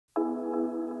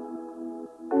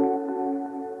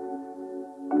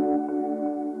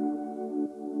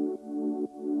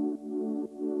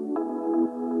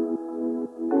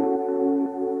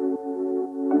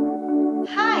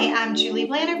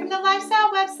Planner from the lifestyle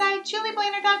website,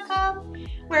 julieplanner.com,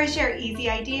 where I share easy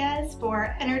ideas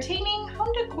for entertaining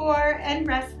home decor and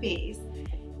recipes.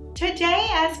 Today,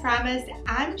 as promised,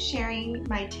 I'm sharing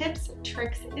my tips,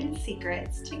 tricks, and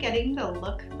secrets to getting the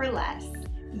look for less.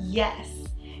 Yes,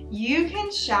 you can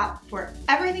shop for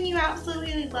everything you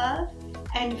absolutely love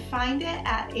and find it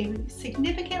at a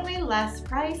significantly less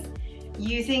price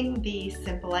using these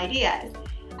simple ideas.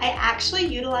 I actually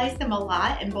utilize them a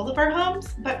lot in both of our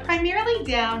homes, but primarily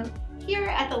down here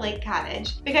at the lake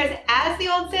cottage, because as the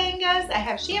old saying goes, I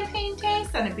have champagne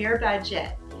taste on a beer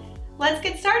budget. Let's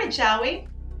get started, shall we?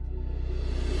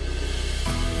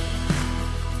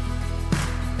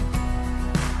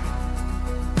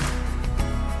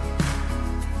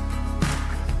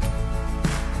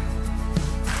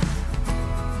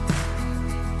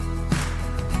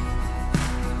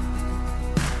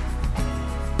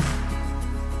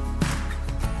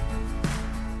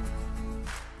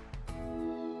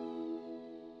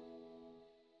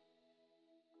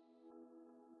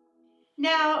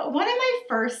 Now, one of my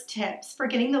first tips for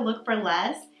getting the look for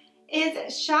less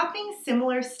is shopping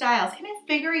similar styles, kind of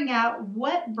figuring out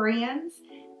what brands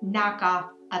knock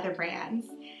off other brands.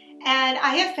 And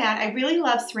I have found I really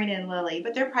love Serena and Lily,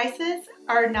 but their prices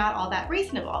are not all that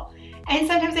reasonable. And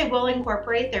sometimes I will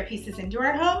incorporate their pieces into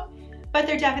our home, but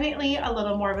they're definitely a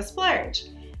little more of a splurge.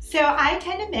 So I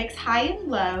tend to mix high and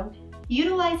low,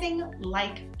 utilizing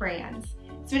like brands.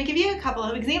 So I'm going to give you a couple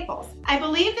of examples. I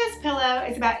believe this pillow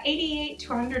is about $88 to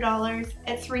 $100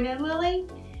 at Serena and Lily,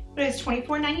 but it's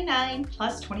 $24.99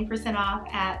 plus 20% off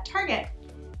at Target.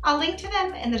 I'll link to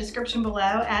them in the description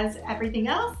below as everything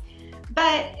else,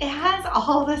 but it has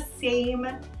all the same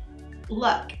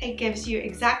look. It gives you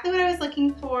exactly what I was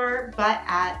looking for, but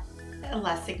at a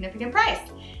less significant price.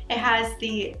 It has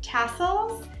the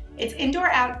tassels, it's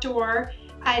indoor-outdoor,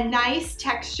 a nice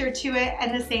texture to it,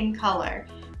 and the same color.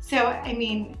 So, I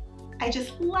mean, I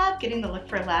just love getting the look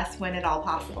for less when at all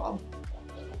possible.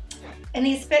 And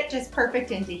these fit just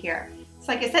perfect into here. So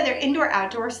like I said, they're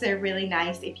indoor-outdoor, so they're really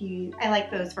nice. I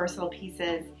like those versatile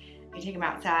pieces. You take them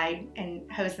outside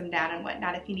and hose them down and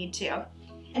whatnot if you need to.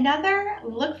 Another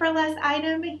look for less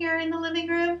item here in the living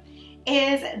room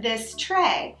is this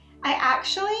tray. I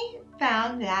actually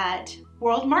found that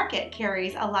World Market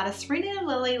carries a lot of Serena and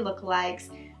Lily lookalikes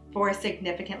for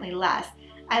significantly less.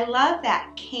 I love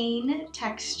that cane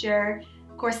texture,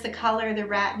 of course the color, the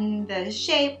rattan, the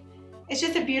shape. It's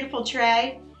just a beautiful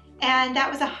tray. And that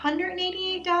was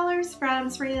 $188 from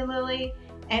Serena and Lily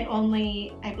and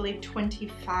only, I believe,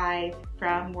 $25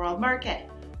 from World Market.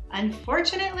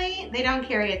 Unfortunately, they don't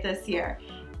carry it this year.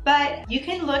 But you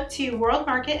can look to World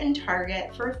Market and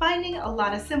Target for finding a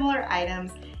lot of similar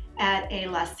items at a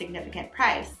less significant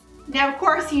price. Now, of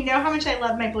course, you know how much I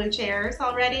love my blue chairs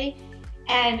already.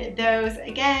 And those,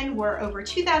 again, were over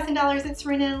 $2,000 at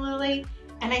Serena and Lily.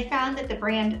 And I found that the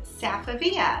brand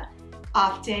Safavieh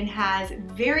often has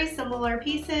very similar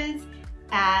pieces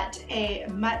at a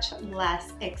much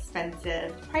less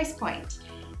expensive price point.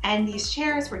 And these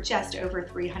chairs were just over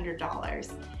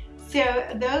 $300. So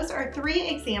those are 3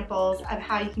 examples of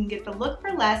how you can get the look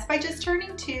for less by just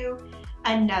turning to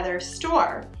another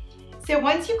store. So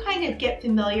once you kind of get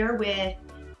familiar with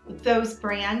those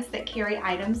brands that carry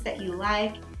items that you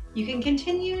like, you can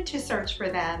continue to search for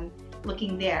them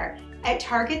looking there. At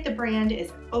Target, the brand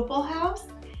is Opal House,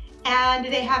 and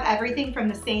they have everything from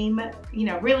the same,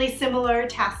 really similar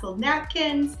tasseled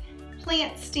napkins,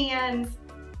 plant stands,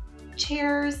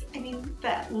 chairs. I mean,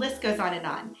 the list goes on and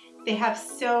on. They have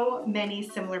so many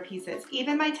similar pieces,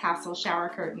 even my tassel shower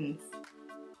curtains.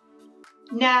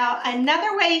 Now,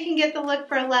 another way you can get the look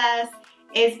for less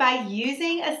is by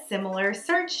using a similar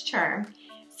search term.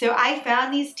 So I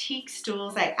found these teak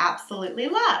stools I absolutely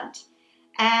loved.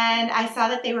 And I saw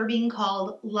that they were being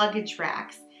called luggage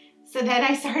racks. So then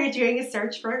I started doing a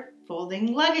search for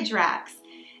folding luggage racks.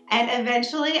 And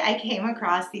eventually I came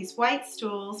across these white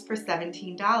stools for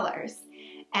 $17.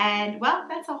 And well,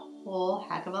 that's a whole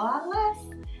heck of a lot less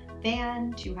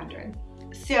than $200.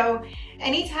 So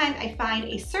anytime I find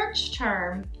a search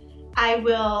term, I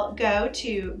will go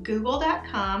to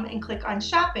google.com and click on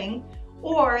shopping,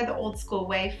 or the old school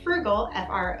way, Frugal,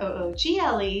 FROOGLE.com,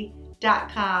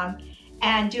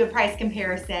 and do a price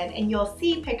comparison, and you'll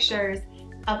see pictures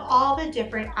of all the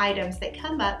different items that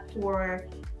come up for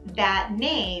that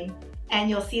name, and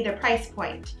you'll see the price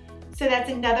point. So that's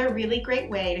another really great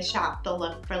way to shop the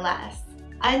look for less.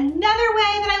 Another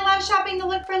way that I love shopping the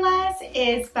look for less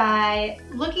is by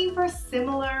looking for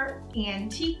similar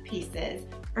antique pieces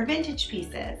or vintage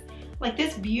pieces. Like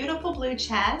this beautiful blue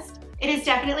chest. It is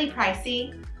definitely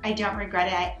pricey. I don't regret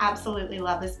it. I absolutely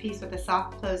love this piece with the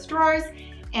soft closed drawers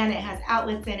and it has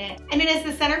outlets in it, and it is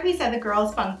the centerpiece of the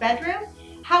girls' bunk bedroom.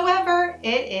 However,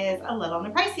 it is a little on the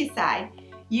pricey side.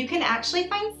 You can actually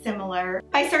find similar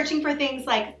by searching for things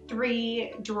like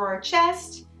 3-drawer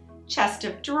chest, chest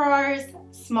of drawers,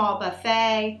 small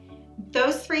buffet.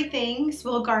 Those 3 things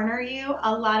will garner you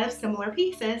a lot of similar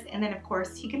pieces, and then of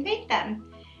course you can paint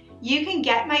them. You can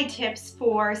get my tips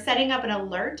for setting up an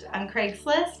alert on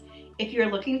Craigslist if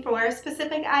you're looking for a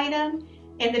specific item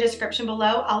in the description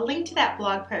below. I'll link to that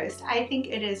blog post. I think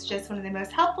it is just one of the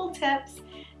most helpful tips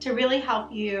to really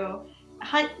help you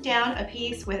hunt down a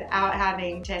piece without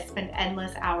having to spend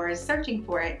endless hours searching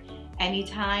for it.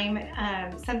 Anytime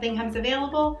something comes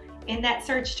available in that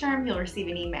search term, you'll receive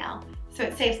an email. So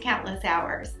it saves countless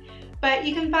hours. But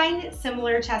you can find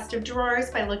similar chest of drawers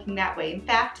by looking that way. In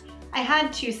fact, I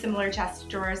had 2 similar chest of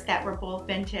drawers that were both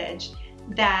vintage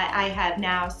that I have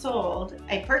now sold.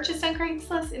 I purchased on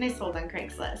Craigslist and I sold on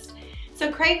Craigslist.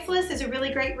 So Craigslist is a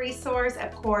really great resource.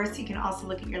 Of course, you can also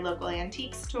look at your local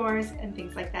antique stores and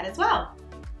things like that as well.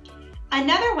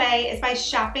 Another way is by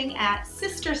shopping at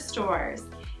sister stores.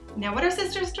 Now, what are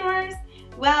sister stores?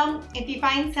 Well, if you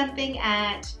find something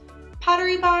at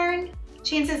Pottery Barn,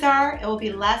 chances are it will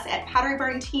be less at Pottery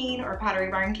Barn Teen or Pottery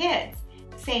Barn Kids.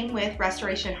 Same with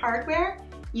Restoration Hardware.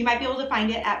 You might be able to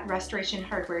find it at Restoration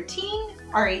Hardware Teen,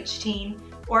 RH Teen,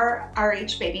 or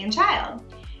RH Baby and Child.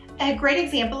 A great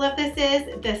example of this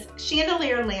is this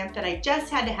chandelier lamp that I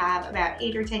just had to have about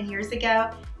 8 or 10 years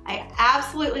ago. I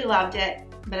absolutely loved it,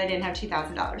 but I didn't have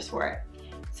 $2,000 for it.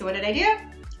 So what did I do?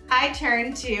 I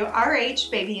turned to RH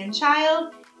Baby and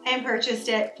Child and purchased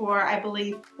it for, I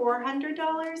believe,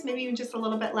 $400, maybe even just a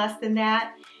little bit less than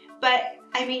that. But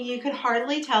I mean, you could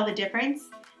hardly tell the difference.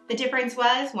 The difference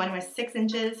was one was 6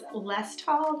 inches less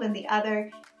tall than the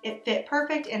other. It fit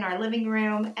perfect in our living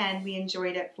room and we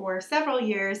enjoyed it for several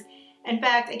years. In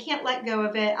fact, I can't let go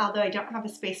of it, although I don't have a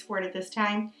space for it at this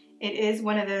time. It is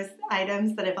one of those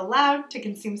items that I've allowed to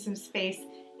consume some space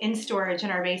in storage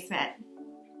in our basement.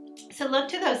 So look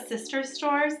to those sister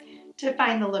stores to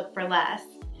find the look for less.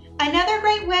 Another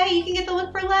great way you can get the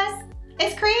look for less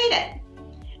is create it.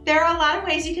 There are a lot of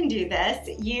ways you can do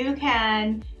this. You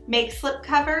can make slip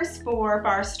covers for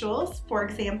bar stools. For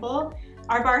example,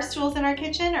 our bar stools in our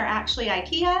kitchen are actually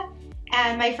IKEA,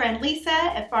 and my friend Lisa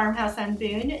at Farmhouse on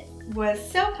Boone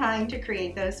was so kind to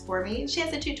create those for me. She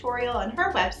has a tutorial on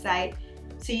her website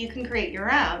so you can create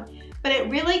your own. But it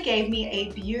really gave me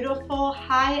a beautiful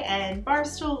high-end bar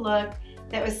stool look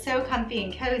that was so comfy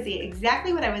and cozy,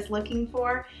 exactly what I was looking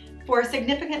for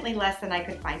significantly less than I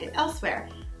could find it elsewhere.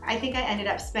 I think I ended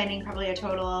up spending probably a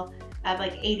total of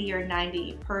like 80 or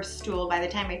 90 per stool by the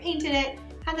time I painted it,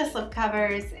 had the slip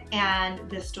covers and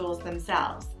the stools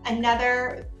themselves.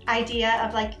 Another idea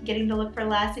of like getting the look for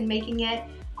less and making it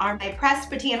are my pressed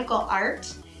botanical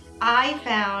art. I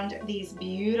found these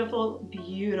beautiful,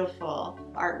 beautiful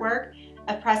artwork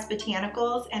of pressed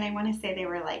botanicals, and I want to say they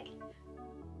were like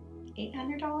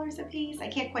 $800 a piece. I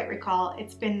can't quite recall.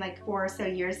 It's been like 4 or so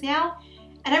years now.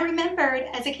 And I remembered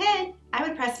as a kid, I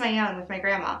would press my own with my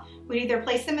grandma. We'd either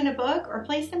place them in a book or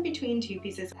place them between 2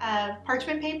 pieces of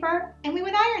parchment paper, and we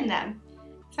would iron them.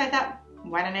 So I thought,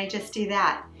 why don't I just do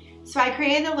that? So I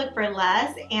created the look for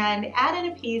less and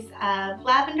added a piece of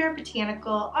lavender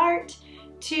botanical art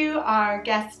to our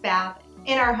guest bath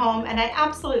in our home, and I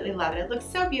absolutely love it. It looks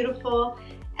so beautiful,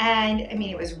 and I mean,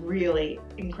 it was really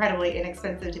incredibly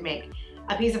inexpensive to make.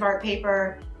 A piece of art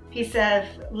paper, piece of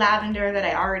lavender that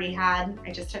I already had,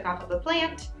 I just took off of a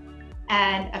plant,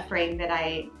 and a frame that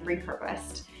I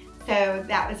repurposed. So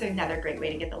that was another great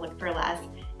way to get the look for less.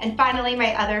 And finally,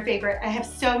 my other favorite, I have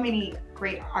so many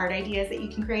great art ideas that you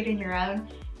can create on your own,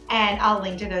 and I'll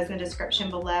link to those in the description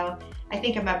below. I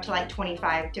think I'm up to like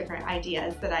 25 different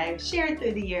ideas that I've shared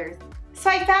through the years. So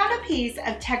I found a piece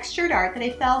of textured art that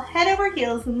I fell head over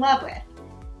heels in love with.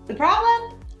 The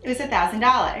problem? It was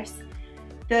 $1,000.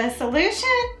 The solution?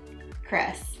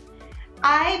 Chris.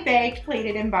 I begged,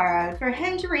 pleaded, and borrowed for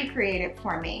him to recreate it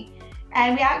for me.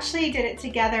 And we actually did it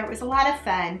together. It was a lot of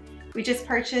fun. We just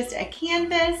purchased a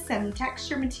canvas, some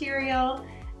texture material,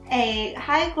 a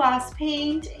high gloss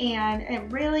paint, and a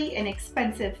really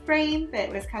inexpensive frame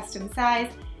that was custom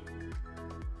sized.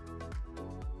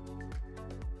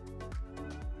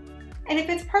 And it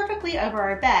fits perfectly over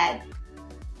our bed.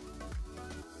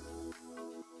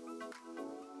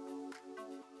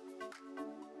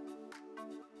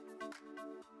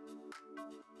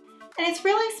 And it's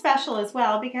really special as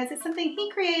well because it's something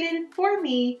he created for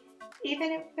me,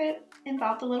 even if it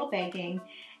involved a little begging,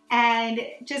 and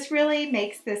just really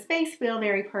makes the space feel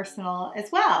very personal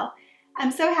as well.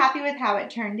 I'm so happy with how it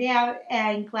turned out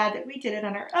and glad that we did it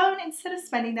on our own instead of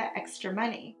spending that extra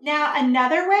money. Now,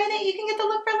 another way that you can get the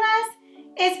look for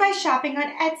less is by shopping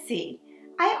on Etsy.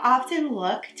 I often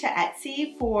look to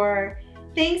Etsy for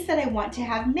things that I want to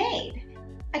have made.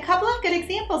 A couple of good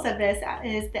examples of this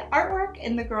is the artwork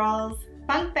in the girls'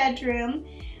 bunk bedroom.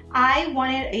 I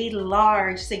wanted a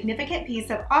large, significant piece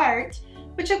of art,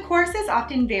 which of course is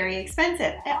often very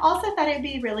expensive. I also thought it'd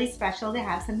be really special to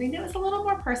have something that was a little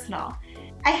more personal.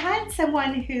 I had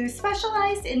someone who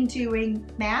specialized in doing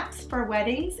maps for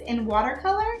weddings in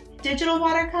watercolor, digital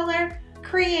watercolor,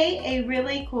 create a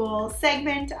really cool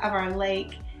segment of our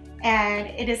lake, and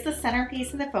it is the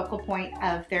centerpiece and the focal point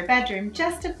of their bedroom,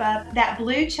 just above that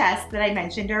blue chest that I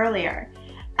mentioned earlier.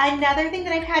 Another thing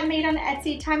that I've had made on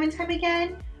Etsy time and time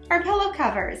again are pillow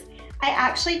covers. I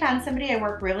actually found somebody I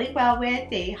work really well with.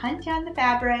 They hunt down the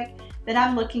fabric that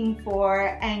I'm looking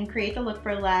for and create the look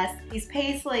for less. These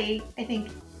paisley, I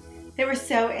think they were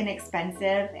so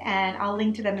inexpensive, and I'll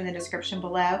link to them in the description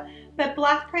below. But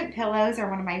block print pillows are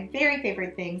one of my very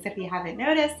favorite things if you haven't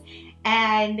noticed,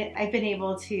 and I've been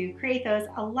able to create those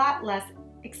a lot less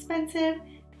expensive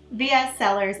via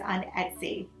sellers on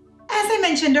Etsy. As I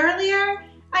mentioned earlier,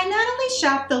 I not only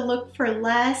shop the look for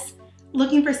less,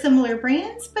 looking for similar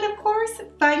brands, but of course,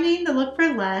 finding the look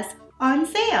for less on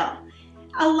sale.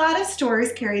 A lot of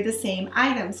stores carry the same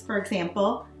items. For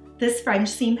example, this French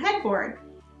seam headboard.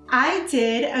 I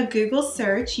did a Google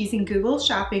search using Google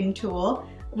Shopping Tool,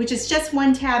 which is just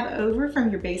one tab over from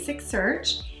your basic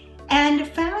search, and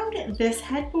found this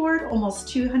headboard almost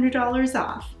 $200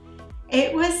 off.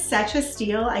 It was such a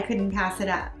steal, I couldn't pass it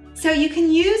up. So you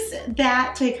can use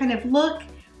that to kind of look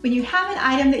when you have an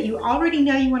item that you already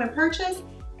know you want to purchase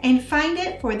and find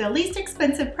it for the least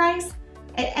expensive price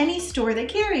at any store that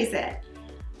carries it.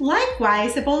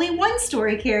 Likewise, if only one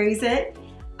store carries it,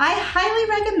 I highly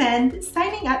recommend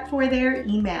signing up for their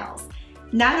emails.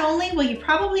 Not only will you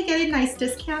probably get a nice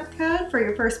discount code for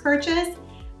your first purchase,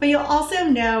 but you'll also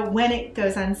know when it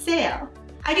goes on sale.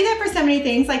 I do that for so many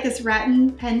things, like this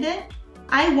rattan pendant.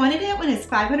 I wanted it when it's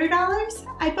 $500.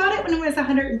 I bought it when it was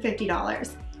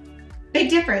 $150. Big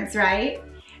difference, right?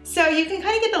 So you can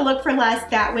kind of get the look for less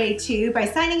that way too, by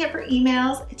signing up for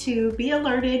emails to be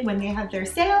alerted when they have their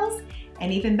sales,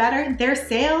 and even better, their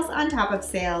sales on top of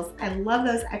sales. I love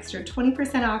those extra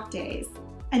 20% off days.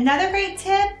 Another great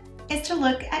tip is to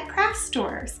look at craft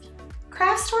stores.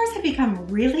 Craft stores have become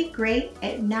really great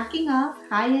at knocking off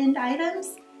high-end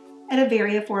items at a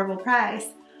very affordable price.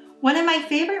 One of my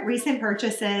favorite recent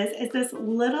purchases is this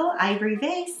little ivory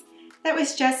vase that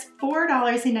was just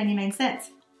 $4.99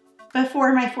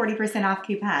 before my 40% off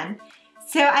coupon.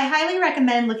 So I highly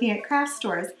recommend looking at craft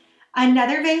stores.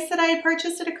 Another vase that I had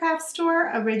purchased at a craft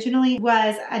store originally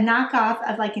was a knockoff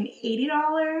of like an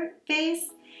 $80 vase,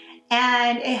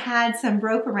 and it had some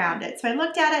rope around it. So I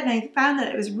looked at it and I found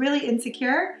that it was really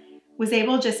insecure, was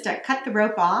able just to cut the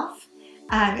rope off.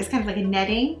 It's kind of like a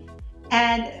netting,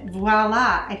 and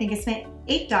voila, I think I spent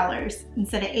 $8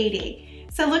 instead of $80.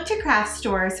 So look to craft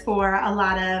stores for a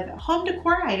lot of home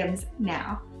decor items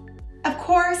now. Of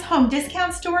course, home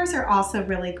discount stores are also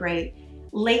really great.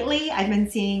 Lately, I've been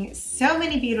seeing so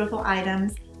many beautiful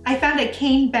items. I found a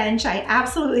cane bench I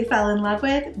absolutely fell in love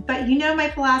with, but you know my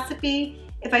philosophy,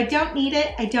 if I don't need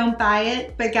it, I don't buy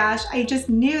it. But gosh, I just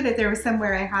knew that there was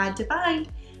somewhere I had to find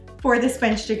for this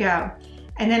bench to go.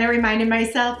 And then I reminded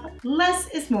myself, less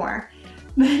is more.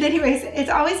 But anyways, it's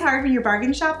always hard when you're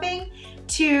bargain shopping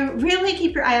to really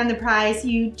keep your eye on the price.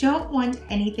 You don't want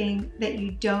anything that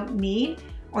you don't need,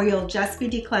 or you'll just be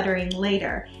decluttering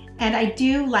later. And I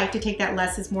do like to take that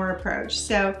less is more approach.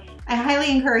 So I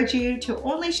highly encourage you to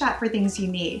only shop for things you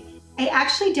need. I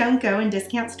actually don't go in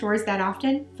discount stores that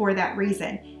often for that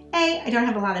reason. A, I don't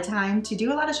have a lot of time to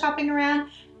do a lot of shopping around,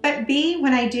 but B,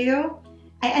 when I do,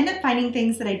 I end up finding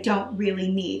things that I don't really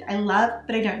need. I love,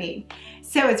 but I don't need.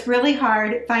 So it's really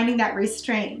hard finding that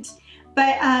restraint.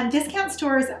 But discount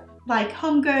stores like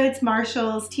Home Goods,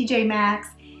 Marshalls, TJ Maxx,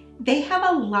 they have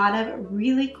a lot of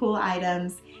really cool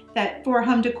items that for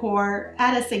home decor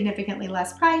at a significantly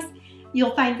less price.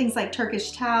 You'll find things like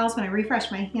Turkish towels. When I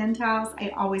refresh my hand towels, I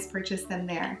always purchase them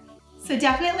there. So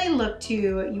definitely look to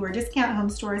your discount home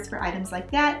stores for items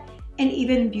like that, and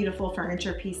even beautiful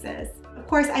furniture pieces. Of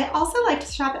course, I also like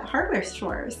to shop at hardware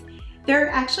stores. They're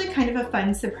actually kind of a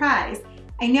fun surprise.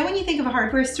 I know when you think of a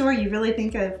hardware store, you really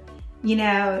think of, you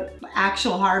know,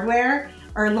 actual hardware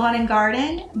or lawn and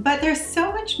garden, but there's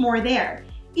so much more there.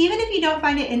 Even if you don't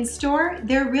find it in store,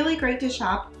 they're really great to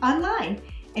shop online.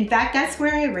 In fact, that's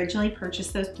where I originally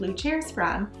purchased those blue chairs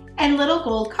from. And little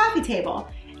gold coffee table.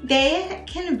 They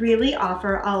can really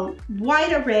offer a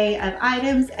wide array of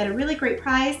items at a really great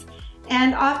price,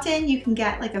 and often you can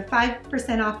get like a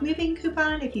 5% off moving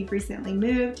coupon if you've recently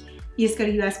moved. You just go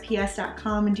to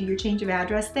USPS.com and do your change of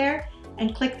address there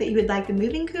and click that you would like the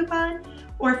moving coupon,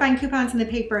 or find coupons in the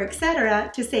paper,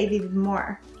 etc. to save even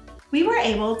more. We were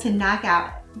able to knock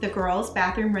out the girls'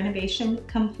 bathroom renovation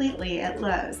completely at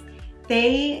Lowe's.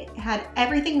 They had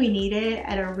everything we needed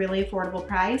at a really affordable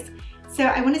price. So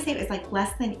I want to say it was like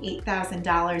less than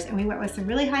 $8,000, and we went with some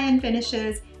really high-end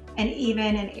finishes and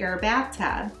even an air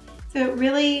bathtub. So it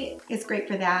really is great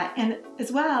for that. And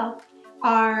as well,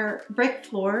 our brick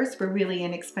floors were really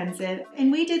inexpensive,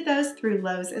 and we did those through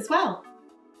Lowe's as well.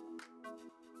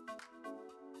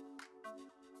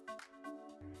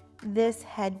 This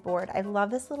headboard, I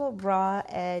love this little raw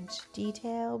edge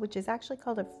detail, which is actually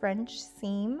called a French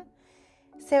seam.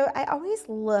 So I always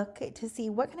look to see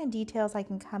what kind of details I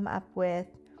can come up with.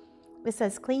 It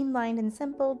says clean, lined, and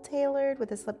simple, tailored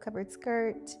with a slip-covered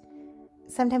skirt.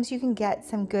 Sometimes you can get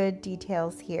some good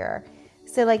details here.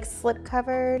 So like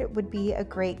slip-covered would be a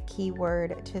great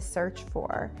keyword to search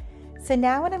for. So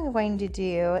now what I'm going to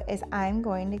do is I'm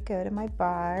going to go to my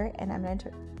bar and I'm going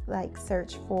to like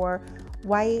search for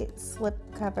white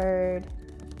slip-covered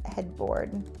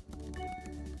headboard.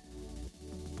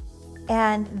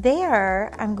 And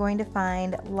there I'm going to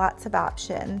find lots of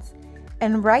options.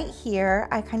 And right here,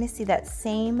 I kind of see that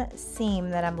same seam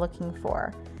that I'm looking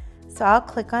for. So I'll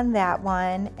click on that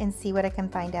one and see what I can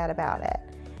find out about it.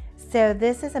 So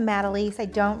this is a Matalise. I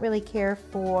don't really care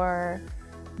for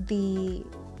the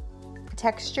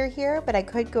texture here, but I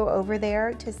could go over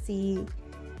there to see,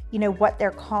 you know, what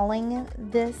they're calling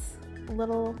this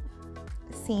little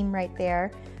seam right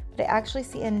there. But I actually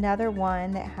see another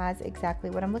one that has exactly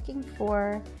what I'm looking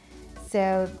for.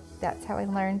 So that's how I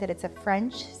learned that it's a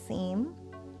French seam.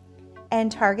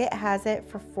 And Target has it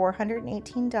for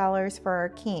 $418 for our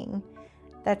king.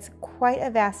 That's quite a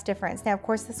vast difference. Now, of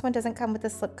course, this one doesn't come with a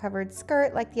slip-covered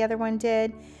skirt like the other one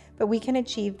did, but we can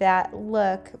achieve that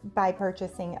look by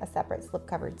purchasing a separate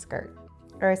slip-covered skirt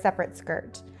or a separate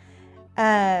skirt.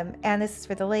 And this is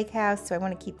for the lake house, so I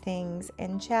want to keep things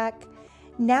in check.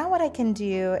 Now what I can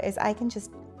do is I can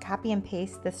just copy and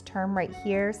paste this term right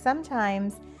here.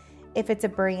 Sometimes if it's a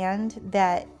brand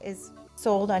that is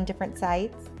sold on different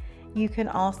sites, you can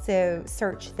also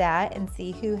search that and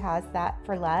see who has that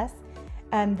for less.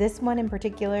 This one in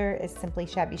particular is Simply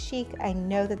Shabby Chic. I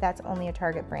know that that's only a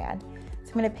Target brand.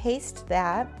 So I'm going to paste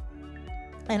that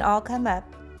and I'll come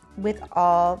up with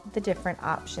all the different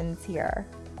options here.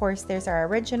 Of course, there's our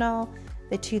original,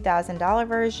 the $2,000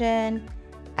 version,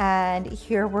 and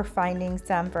here we're finding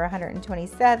some for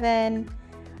 $127.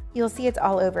 You'll see it's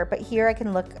all over, but here I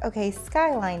can look, okay,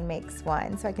 Skyline makes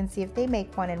one, so I can see if they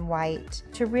make one in white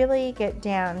to really get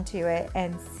down to it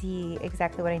and see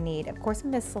exactly what I need. Of course,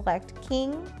 I'm going to select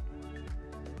King,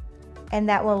 and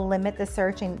that will limit the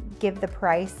search and give the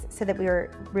price so that we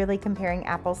are really comparing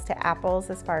apples to apples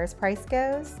as far as price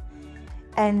goes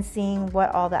and seeing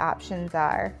what all the options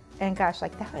are. And gosh,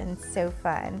 like that one's so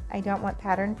fun. I don't want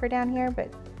pattern for down here,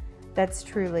 but that's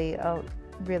truly a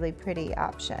really pretty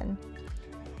option.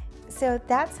 So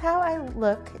that's how I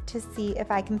look to see if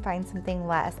I can find something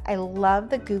less. I love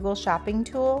the Google shopping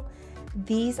tool.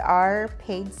 These are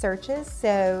paid searches,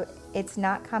 so it's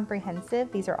not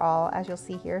comprehensive. These are all, as you'll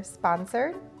see here,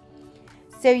 sponsored.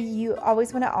 So you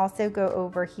always want to also go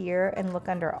over here and look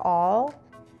under all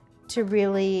to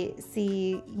really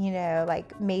see, you know,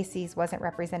 like Macy's wasn't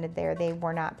represented there. They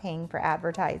were not paying for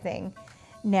advertising.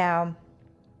 Now,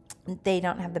 they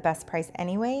don't have the best price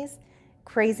anyways.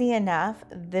 Crazy enough,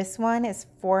 this one is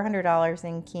 $400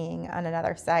 in King on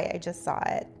another site. I just saw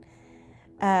it,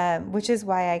 which is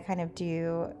why I kind of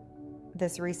do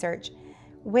this research.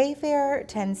 Wayfair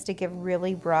tends to give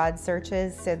really broad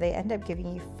searches, so they end up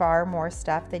giving you far more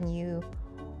stuff than you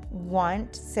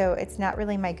want. So it's not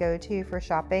really my go-to for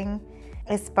shopping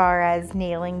as far as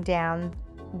nailing down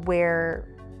where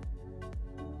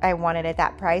I want it at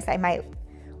that price. I might,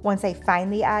 once I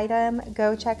find the item,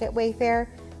 go check at Wayfair.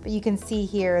 But you can see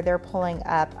here they're pulling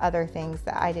up other things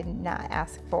that I did not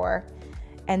ask for,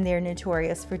 and they're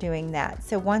notorious for doing that.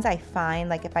 So once I find,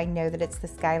 like if I know that it's the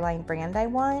Skyline brand I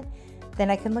want,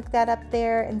 then I can look that up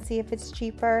there and see if it's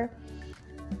cheaper.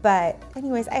 But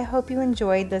anyways, I hope you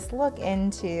enjoyed this look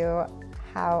into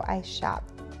how I shop.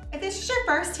 If this is your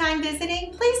first time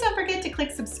visiting, please don't forget to click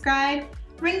subscribe,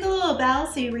 ring the little bell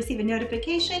so you receive a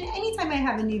notification anytime I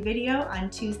have a new video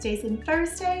on Tuesdays and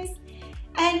Thursdays.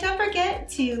 And don't forget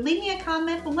to leave me a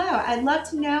comment below. I'd love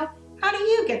to know, how do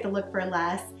you get the look for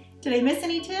less? Did I miss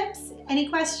any tips? Any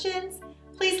questions?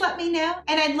 please let me know,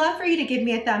 and I'd love for you to give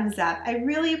me a thumbs up. I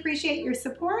really appreciate your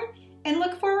support and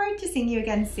look forward to seeing you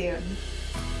again soon.